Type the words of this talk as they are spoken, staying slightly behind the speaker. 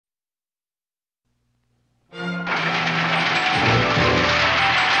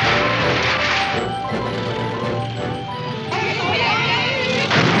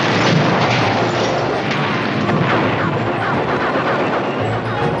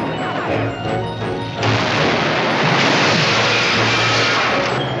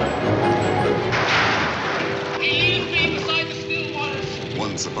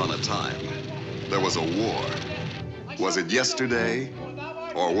Was it yesterday,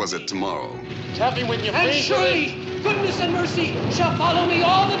 or was it tomorrow? Tell me when you And surely goodness and mercy shall follow me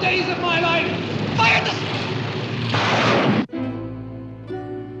all the days of my life. Fire the...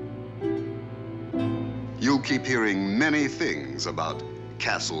 You'll keep hearing many things about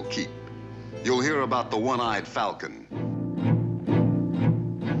Castle Keep. You'll hear about the one-eyed falcon.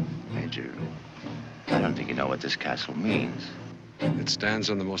 Major, I don't think you know what this castle means. It stands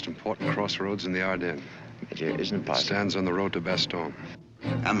on the most important crossroads in the Ardennes. Major, isn't it It possible? stands on the road to Bastogne.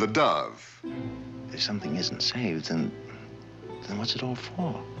 And the dove. If something isn't saved, then what's it all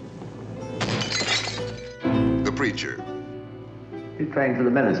for? The preacher. You trained for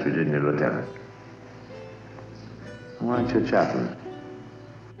the ministry, didn't you, Lieutenant? Why aren't you a chaplain?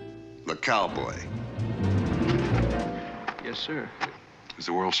 The cowboy. Yes, sir. Is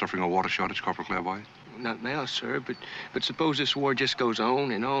the world suffering a water shortage, Corporal Clairvoyant? Not now, sir, but suppose this war just goes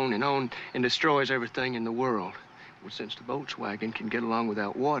on and on and on and destroys everything in the world. Well, since the Volkswagen can get along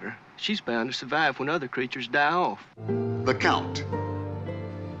without water, she's bound to survive when other creatures die off. The Count.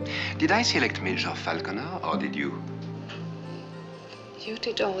 Did I select Major Falconer, or did you? You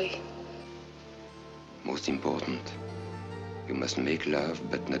did, Ollie. Most important, you must make love,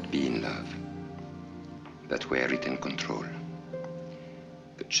 but not be in love. That way I retain control.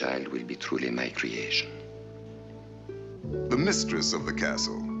 The child will be truly my creation. The mistress of the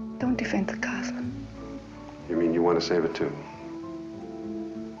castle. Don't defend the castle. You mean you want to save it too?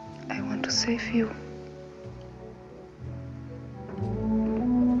 I want to save you.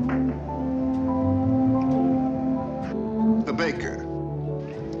 The baker.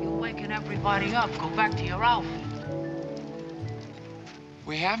 You're waking everybody up. Go back to your outfit.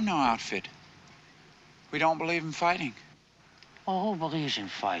 We have no outfit. We don't believe in fighting. Oh, who believes in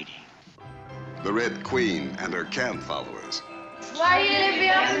fighting? The Red Queen and her camp followers.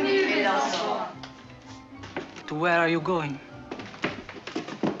 To where are you going?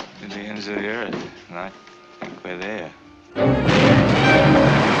 To the ends of the earth, and I think we're there.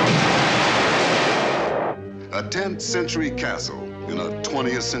 A 10th century castle in a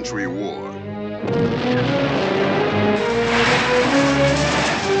 20th century war.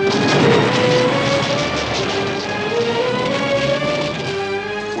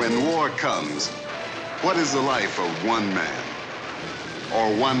 When war comes, what is the life of one man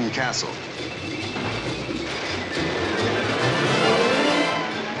or one castle?